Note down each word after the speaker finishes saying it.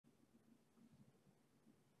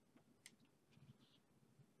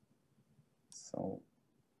So,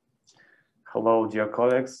 hello, dear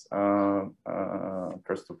colleagues.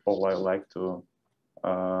 First of all, I'd like to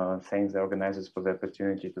thank the organizers for the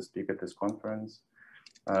opportunity to speak at this conference.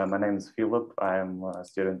 My name is Philip. I'm a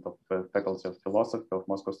student of the Faculty of Philosophy of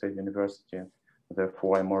Moscow State University.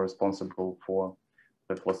 Therefore, I'm more responsible for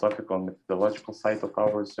the philosophical and methodological side of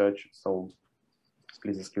our research. So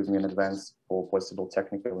please excuse me in advance for possible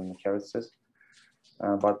technical inaccuracies.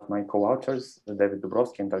 But my co-authors, David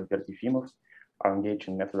Dubrovsky and Efimov, are engaged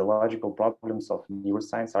in methodological problems of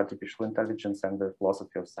neuroscience, artificial intelligence, and the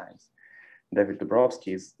philosophy of science. David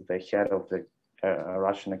Dubrovsky is the head of the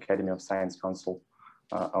Russian Academy of Science Council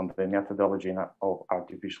on the methodology of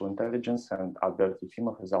artificial intelligence, and Albert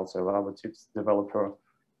Efimov is also a robotics developer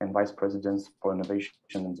and vice president for innovation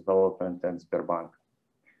and development at Sberbank.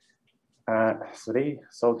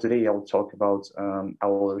 Today I'll talk about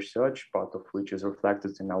our research, part of which is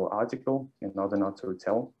reflected in our article. In order not to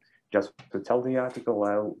just to tell the article,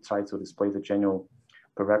 I'll try to display the general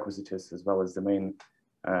prerequisites as well as the main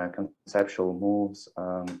conceptual moves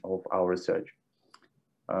of our research.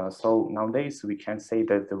 So nowadays we can say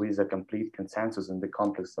that there is a complete consensus in the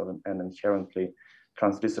complex of an inherently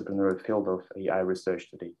transdisciplinary field of AI research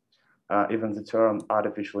today. Even the term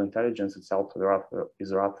artificial intelligence itself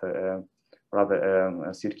is rather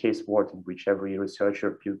a suitcase word in which every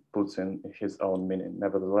researcher puts in his own meaning.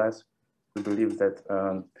 Nevertheless, we believe that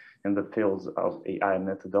in the fields of AI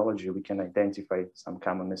methodology, we can identify some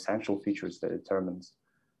common essential features that determine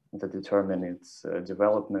its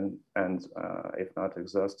development, and if not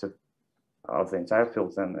exhaustive of the entire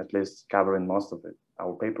field, then at least covering most of it.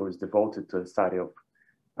 Our paper is devoted to the study of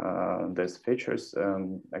these features,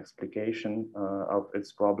 explication of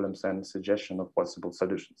its problems, and suggestion of possible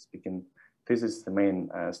solutions. This is the main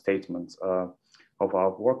statement of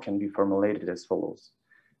our work can be formulated as follows.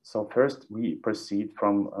 So first, we proceed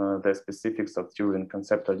from the specifics of Turing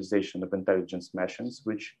conceptualization of intelligence machines,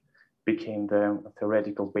 which became the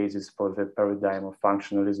theoretical basis for the paradigm of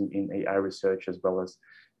functionalism in AI research, as well as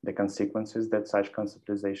the consequences that such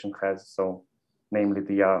conceptualization has. So, namely,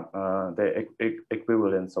 the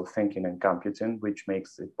equivalence of thinking and computing, which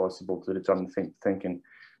makes it possible to determine thinking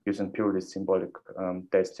using purely symbolic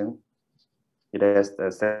testing. It has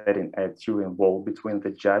setting a Turing wall between the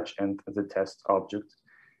judge and the test object.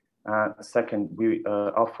 Second, we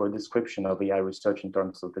offer a description of AI research in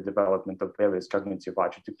terms of the development of various cognitive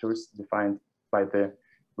architectures defined by the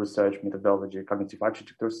research methodology. Cognitive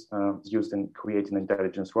architectures used in creating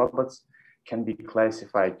intelligence robots can be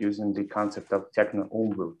classified using the concept of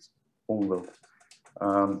techno-umwelt,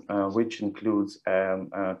 which includes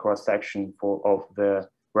a cross-section of the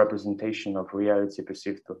representation of reality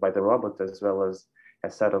perceived by the robot, as well as a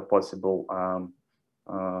set of possible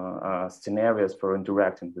scenarios for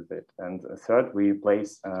interacting with it. And third, we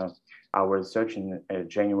place our research in a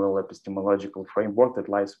general epistemological framework that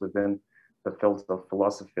lies within the field of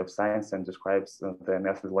philosophy of science and describes the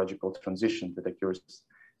methodological transition that occurs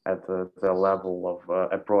at the level of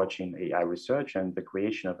approaching AI research and the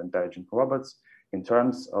creation of intelligent robots in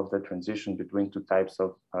terms of the transition between two types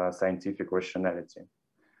of scientific rationality.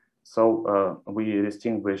 So we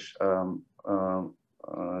distinguish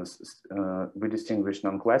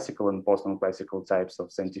non-classical and post-non-classical types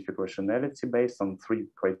of scientific rationality based on three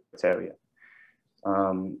criteria.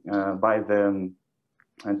 By the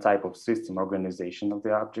type of system organization of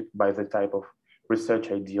the object, by the type of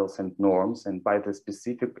research ideals and norms, and by the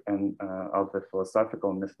specific and of the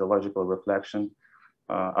philosophical and methodological reflection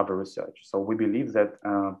of a research. So we believe that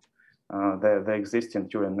the existing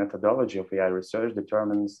Turing methodology of AI research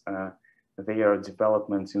determines their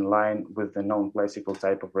development in line with the non-classical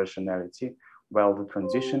type of rationality, while the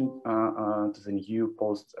transition to the new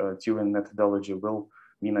post-Turing methodology will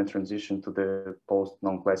mean a transition to the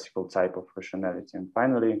post-non-classical type of rationality. And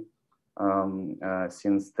finally,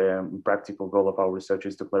 since the practical goal of our research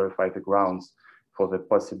is to clarify the grounds for the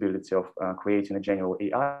possibility of creating a general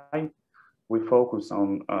AI, we focus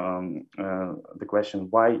on the question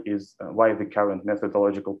why the current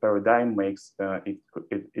methodological paradigm makes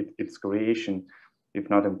its creation, if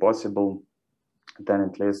not impossible, then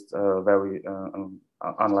at least very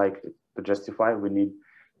unlikely to justify. We need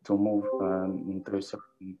to move to a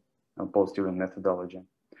certain post-Turing methodology.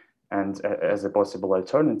 And as a possible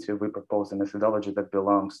alternative, we propose a methodology that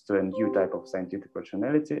belongs to a new type of scientific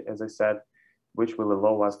rationality, as I said, which will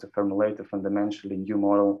allow us to formulate a fundamentally new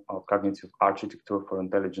model of cognitive architecture for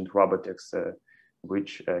intelligent robotics,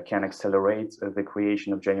 which can accelerate the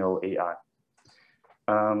creation of general AI.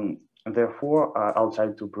 Therefore, I'll try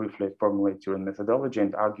to briefly formulate Turing methodology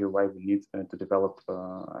and argue why we need to develop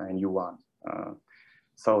a new one.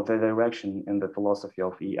 So the direction in the philosophy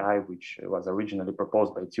of AI, which was originally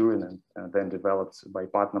proposed by Turing and then developed by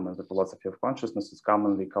Putnam in the philosophy of consciousness, is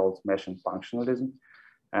commonly called machine functionalism.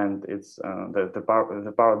 And it's the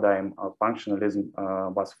paradigm of functionalism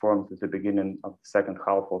was formed at the beginning of the second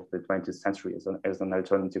half of the 20th century as an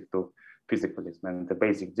alternative to physicalism. And the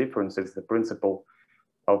basic difference is the principle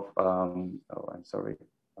of,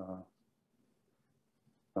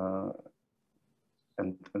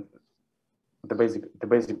 the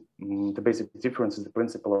basic difference is the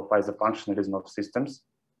principle of isofunctionalism of systems.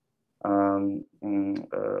 When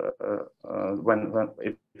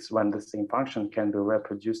the same function can be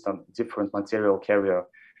reproduced on different material carrier,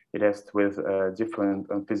 it has with different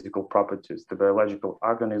physical properties. The biological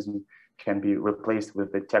organism can be replaced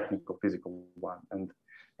with the technical physical one. And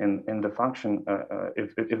in the function,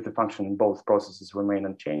 if the function in both processes remain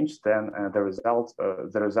unchanged, then the results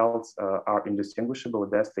are indistinguishable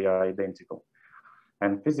as they are identical.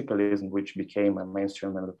 And physicalism, which became a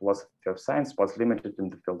mainstream in the philosophy of science, was limited in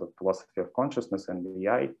the field of philosophy of consciousness and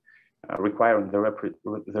AI, requiring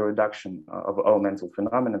the reduction of all mental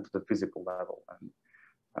phenomena to the physical level. And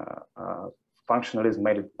functionalism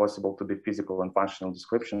made it possible to be physical and functional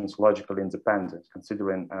descriptions logically independent,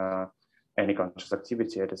 considering any conscious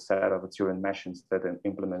activity as a set of Turing machines that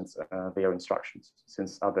implements their instructions,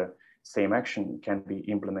 since other same action can be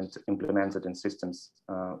implemented in systems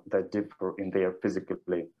that differ in their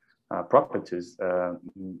physically properties,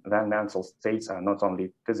 then mental states are not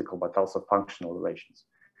only physical but also functional relations.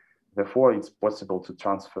 Therefore, it's possible to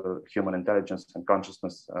transfer human intelligence and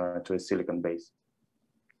consciousness to a silicon base.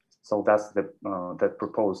 So that's that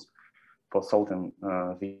proposed for solving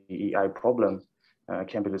the AI problem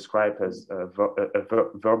can be described as a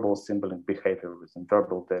verbal symbolic behaviorism,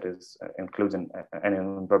 verbal that is including any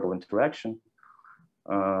non-verbal interaction,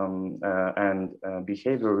 and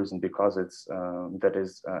behaviorism because it's that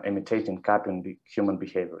is imitating, copying the human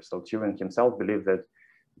behavior. So Turing himself believed that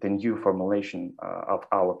the new formulation of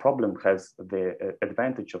our problem has the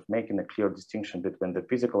advantage of making a clear distinction between the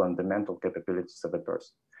physical and the mental capabilities of a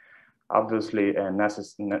person. Obviously, a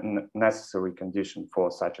necessary condition for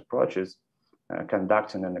such approaches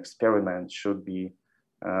conducting an experiment should be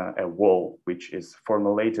a wall, which is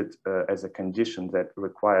formulated as a condition that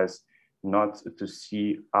requires not to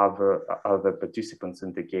see other participants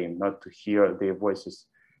in the game, not to hear their voices,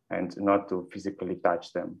 and not to physically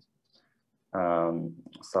touch them.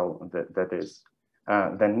 So that is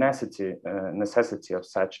the necessity of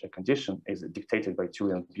such a condition is dictated by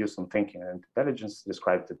Turing's views on thinking and intelligence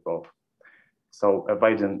described above. So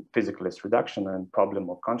avoiding physicalist reduction and problem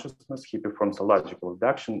of consciousness, he performs a logical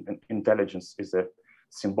reduction, and intelligence is a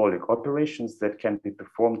symbolic operations that can be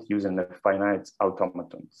performed using a finite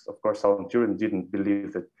automatons. Of course, Alan Turing didn't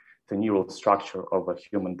believe that the neural structure of the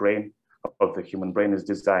human brain is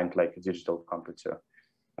designed like a digital computer.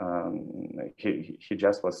 He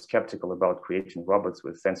just was skeptical about creating robots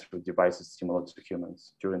with sensory devices similar to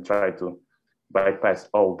humans. Turing tried to bypass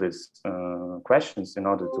all these questions in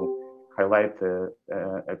order to highlight the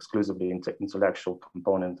exclusively intellectual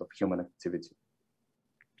component of human activity.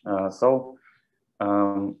 The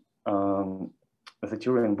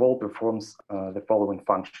Turing wall performs the following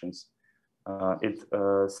functions. It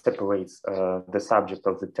separates the subject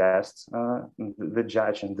of the test, the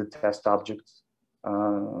judge and the test object,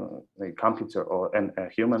 a computer or a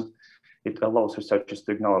human. It allows researchers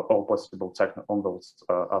to ignore all possible technical angles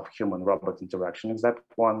of human-robot interaction, except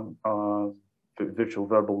one virtual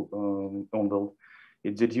verbal umbil.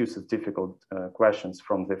 It deduces difficult questions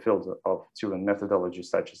from the field of Turing methodology,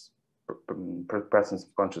 such as presence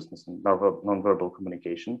of consciousness and nonverbal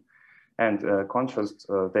communication, and contrasts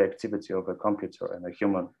the activity of a computer and a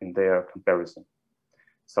human in their comparison.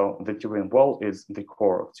 So the Turing wall is the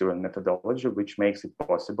core of Turing methodology, which makes it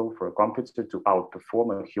possible for a computer to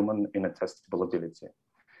outperform a human in a testable ability.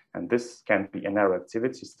 And this can be a narrow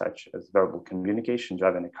activity such as verbal communication,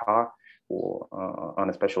 driving a car, or on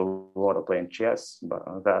a special role playing chess, but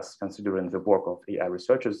thus considering the work of AI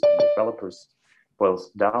researchers and developers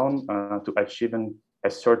boils down to achieving a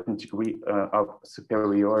certain degree of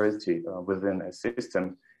superiority within a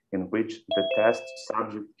system in which the test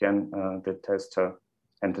subject the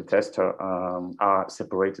tester are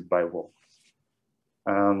separated by a wall.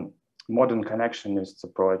 Modern connectionist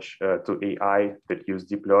approach to AI that use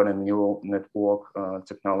deep learning neural network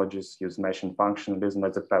technologies use machine functionalism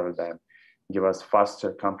as a paradigm, give us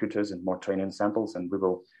faster computers and more training samples, and we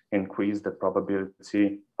will increase the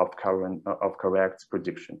probability of correct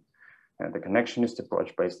prediction. And the connectionist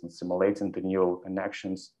approach based on simulating the neural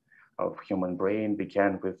connections of human brain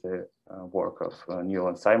began with the work of Newell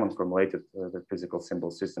and Simon, formulated the physical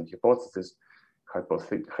symbol system hypothesis,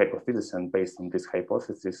 hypothesis, and based on this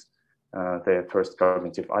hypothesis, the first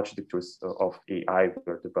cognitive architectures of AI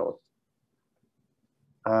were developed.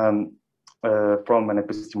 From an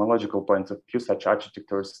epistemological point of view, such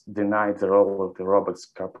architectures denied the role of the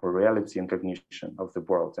robot's corporeality in cognition of the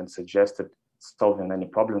world and suggested solving any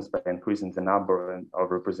problems by increasing the number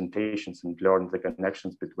of representations and learning the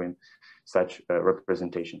connections between such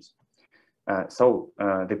representations.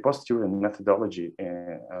 The post-Turing methodology,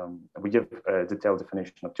 we give a detailed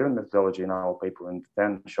definition of Turing methodology in our paper and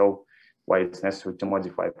then show why it's necessary to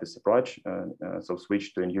modify this approach, so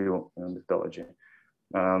switch to a new methodology.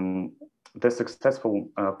 The successful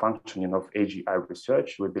functioning of AGI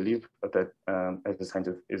research, we believe that as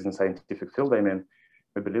a scientific field, I mean,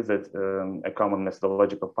 we believe that a common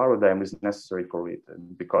methodological paradigm is necessary for it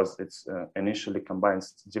because it initially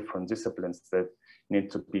combines different disciplines that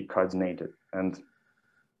need to be coordinated. And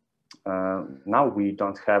now we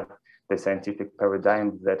don't have the scientific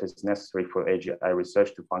paradigm that is necessary for AGI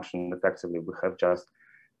research to function effectively. We have just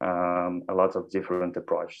a lot of different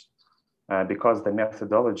approaches. Because the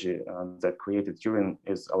methodology that created Turing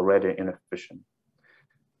is already inefficient.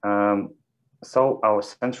 So our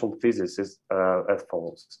central thesis is as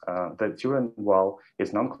follows. The Turing wall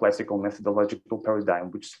is non-classical methodological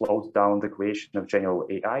paradigm which slows down the creation of general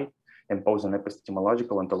AI, imposing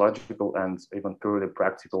epistemological, ontological, and even purely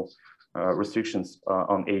practical restrictions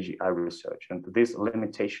on AGI research. And these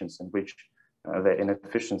limitations in which the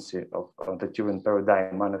inefficiency of the Turing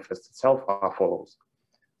paradigm manifests itself are follows.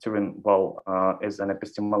 Turing wall is an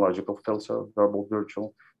epistemological filter, verbal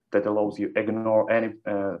virtual, that allows you ignore any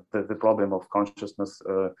the problem of consciousness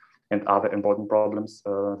and other important problems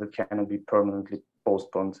that cannot be permanently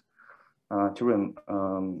postponed. Turing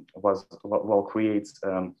creates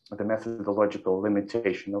the methodological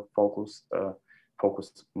limitation of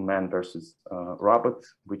focused man versus robot,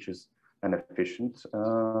 which is inefficient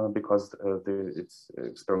because it's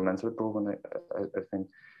experimentally proven, I think.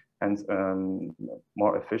 And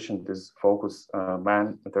more efficient is focus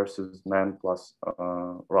man versus man plus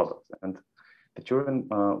robot. And the Turing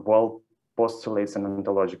wall postulates an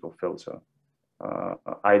ontological filter,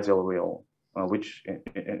 ideal real, which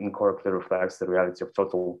incorrectly reflects the reality of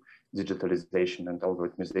total digitalization and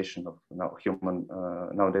algorithmization of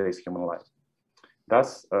nowadays human life.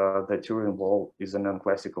 Thus, the Turing wall is a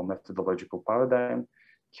non-classical methodological paradigm,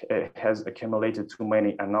 has accumulated too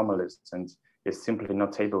many anomalies and is simply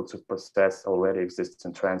not able to process already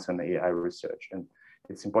existing trends in AI research. And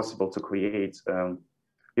it's impossible to create,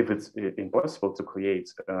 if it's impossible to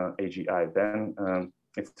create AGI, then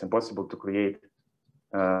it's impossible to create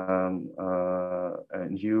a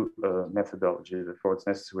new methodology. Therefore, it's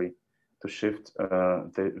necessary to shift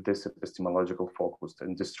this epistemological focus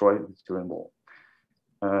and destroy the Turing wall.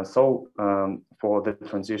 For the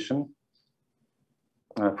transition,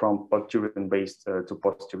 from Turing based to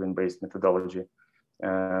post-Turing based methodology,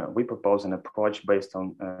 we propose an approach based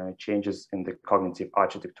on changes in the cognitive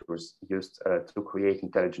architectures used to create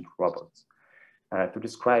intelligent robots. To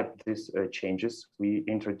describe these changes, we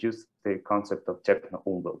introduced the concept of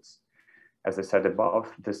techno-umwelts. As I said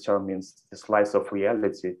above, this term means the slice of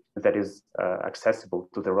reality that is accessible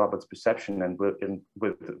to the robot's perception and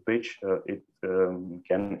with which it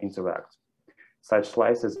can interact. Such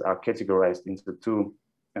slices are categorized into two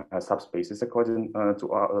subspaces according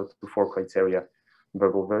to 4 criteria: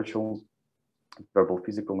 verbal virtual, verbal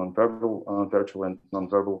physical, non-verbal virtual, and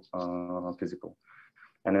non-verbal physical.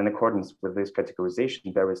 And in accordance with this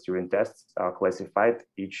categorization, various Turing tests are classified,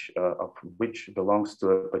 each of which belongs to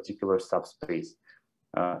a particular subspace.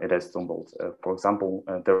 It has umwelt. For example,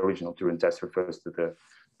 the original Turing test refers to the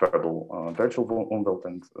verbal virtual umwelt,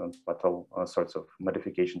 but all sorts of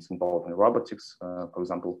modifications involved in robotics. For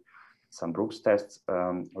example, some Brooks tests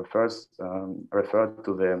refer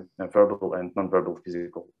to the verbal and non-verbal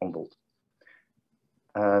physical umwelt.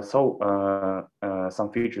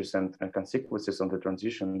 Some features and consequences on the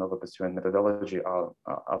transition of a pursuing methodology are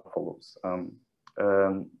follows.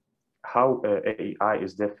 How AI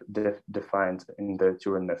is defined in the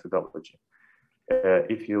Turing methodology.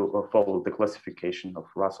 If you follow the classification of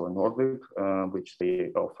Russell and Nordvig, which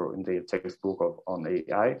they offer in their textbook on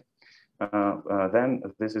AI, then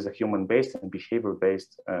this is a human-based and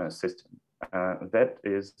behavior-based system. That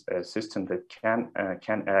is a system that can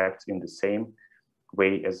act in the same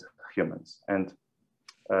way as humans. And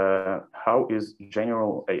how is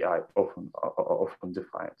general AI often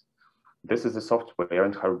defined? This is a software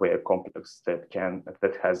and hardware complex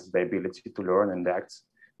that has the ability to learn and act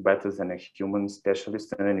better than a human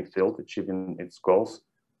specialist in any field, achieving its goals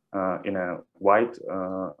in a wide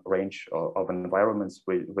range of environments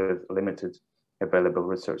with limited available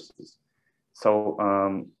resources. So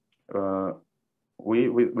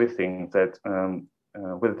we think that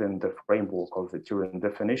within the framework of the Turing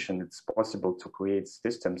definition, it's possible to create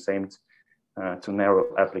systems aimed to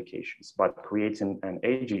narrow applications, but creating an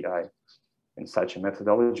AGI in such a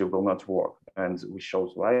methodology will not work, and we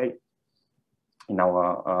showed why in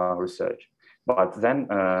our research. But then,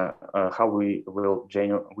 how we will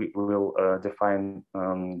define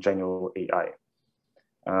general AI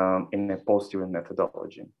in a post-Turing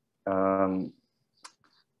methodology.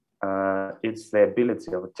 It's the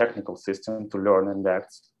ability of a technical system to learn and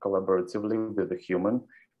act collaboratively with a human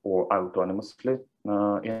or autonomously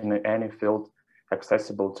in any field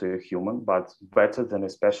accessible to a human, but better than a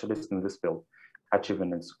specialist in this field,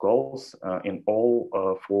 achieving its goals in all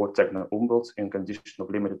 4 techno-umwelts in condition of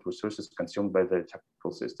limited resources consumed by the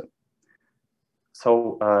technical system.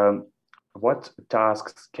 So what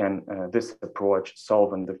tasks can this approach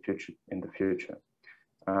solve in the future?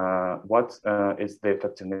 What is the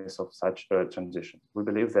effectiveness of such a transition? We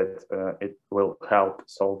believe that it will help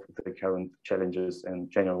solve the current challenges in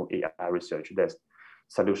general AI research. That's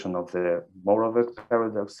solution of the Moravec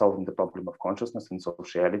paradox, solving the problem of consciousness and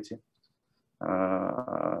sociality,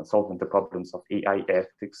 solving the problems of AI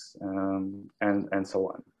ethics, and so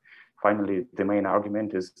on. Finally, the main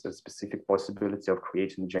argument is the specific possibility of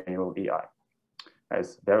creating general AI.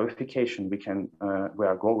 As verification, we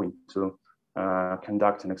are going to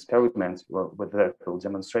conduct an experiment that will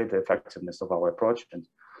demonstrate the effectiveness of our approach, and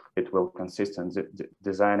it will consist in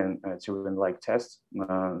designing a Turing-like test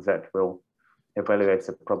that will evaluate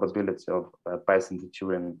the probability of passing the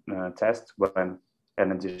Turing test when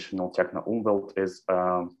an additional techno-umwelt is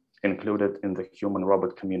included in the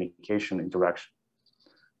human-robot communication interaction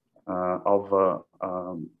of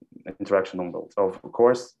interaction umwelt. Of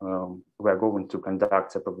course, we are going to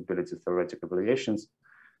conduct a probability theoretic evaluations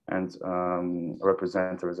and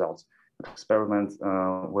represent the results. The experiment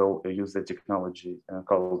will use the technology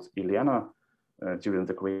called Elena, during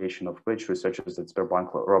the creation of which researchers at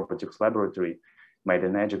Sberbank Robotics Laboratory made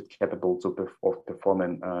an agent capable of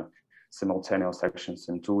performing simultaneous actions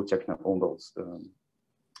in 2 techno-umwelts,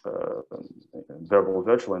 verbal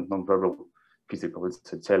virtual and non-verbal physical.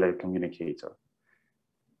 It's a telecommunicator.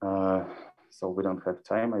 So we don't have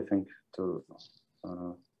time, I think, to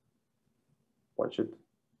watch it.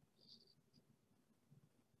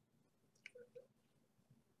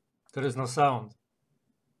 There is no sound.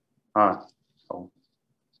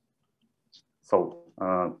 So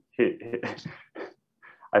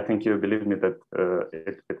I think you believe me that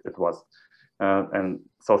it was. And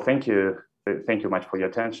so thank you much for your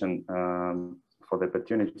attention, for the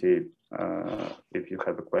opportunity. If you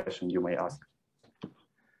have a question, you may ask.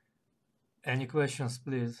 Any questions,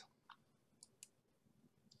 please?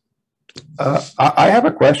 I have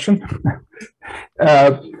a question.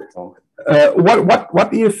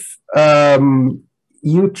 What if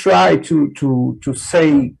you try to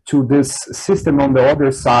say to this system on the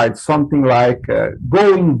other side something like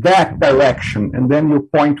go in that direction, and then you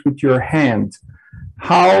point with your hand?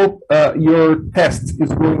 How your test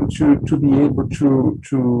is going to be able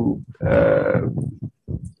to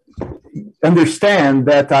understand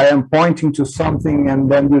that I am pointing to something, and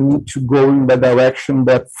then you need to go in the direction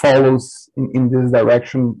that follows in this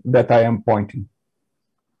direction that I am pointing?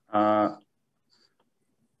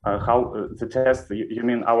 How the test? You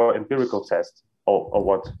mean our empirical test, or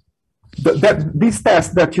what? This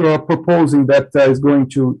test that you are proposing that is going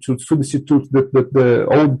to substitute the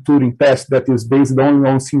old Turing test that is based only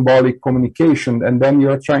on symbolic communication, and then you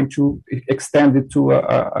are trying to extend it to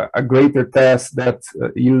a greater test that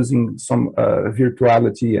using some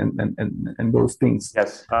virtuality and those things.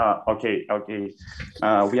 Yes. Okay.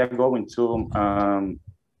 We are going to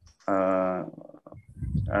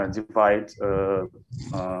divide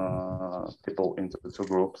people into 2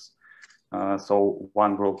 groups. So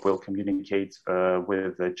one group will communicate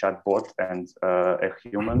with a chatbot and a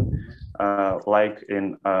human, like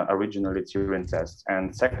in originally Turing test.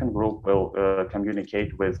 And second group will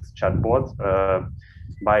communicate with chatbot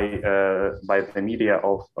by the media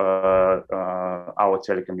of our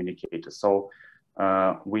telecommunicator. So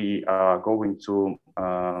we are going to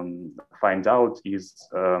find out is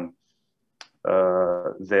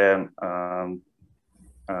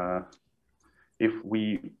if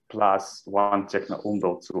we plus one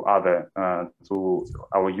techno-umwelt to our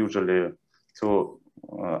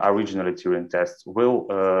originally Turing test, will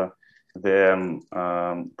the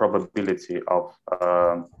probability of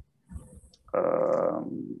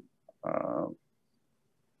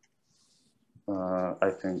I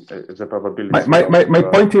think the probability. My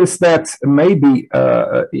point is that maybe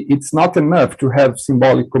it's not enough to have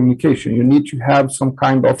symbolic communication. You need to have some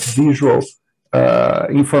kind of visual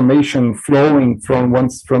information flowing from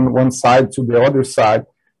one side to the other side,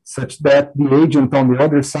 such that the agent on the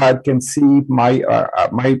other side can see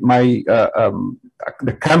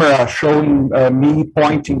the camera showing me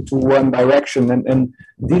pointing to one direction, and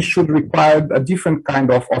this should require a different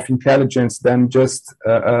kind of intelligence than just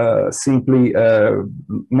simply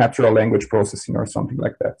natural language processing or something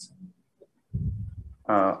like that.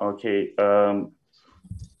 Okay.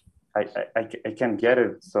 I can get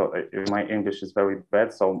it. So my English is very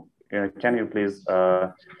bad. So can you please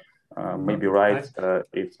maybe write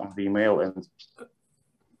it on the email? And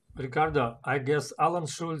Ricardo, I guess Alan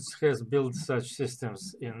Schulz has built such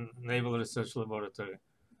systems in Naval Research Laboratory.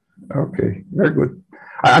 Okay, very good.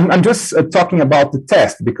 I'm just talking about the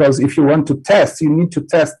test, because if you want to test, you need to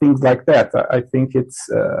test things like that. I think it's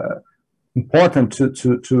important to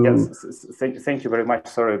Yes, thank you very much.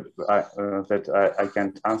 Sorry that I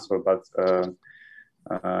can't answer, but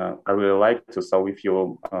I really like to. So if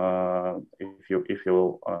you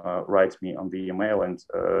write me on the email, and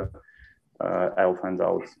I'll find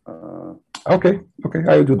out. Okay,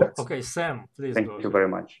 I'll do that. Okay, Sam, please. Thank you very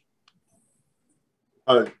much.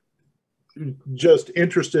 Just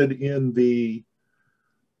interested in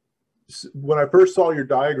when I first saw your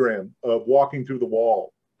diagram of walking through the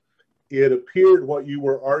wall, it appeared what you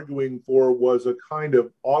were arguing for was a kind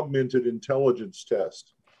of augmented intelligence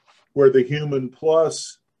test, where the human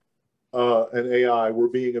plus an AI were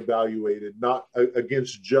being evaluated, not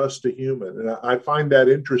against just a human. And I find that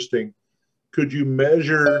interesting. Could you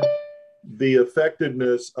measure the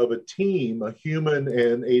effectiveness of a team, a human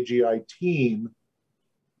and AGI team,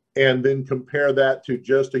 and then compare that to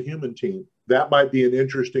just a human team? That might be an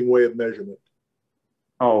interesting way of measurement.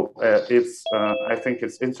 Oh, I think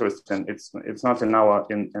it's interesting. It's not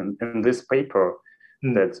in this paper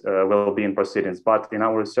that will be in proceedings, but in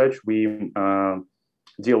our research we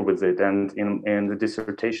deal with it, and in the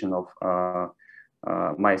dissertation of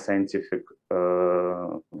my scientific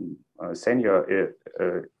senior,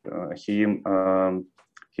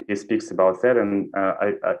 he speaks about that, and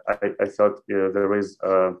I thought there is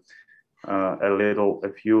a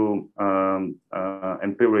few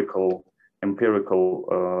empirical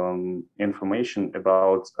information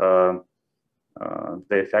about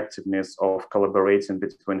the effectiveness of collaborating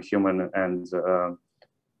between human and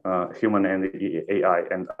AI,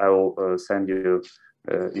 and I will send you,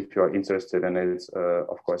 if you are interested in it,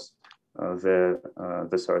 of course,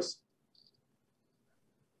 the source.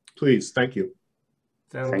 Please, thank you.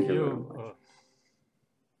 Thank you,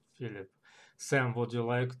 Philip. Sam, would you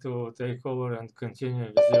like to take over and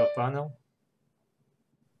continue with your panel?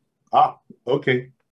 Okay.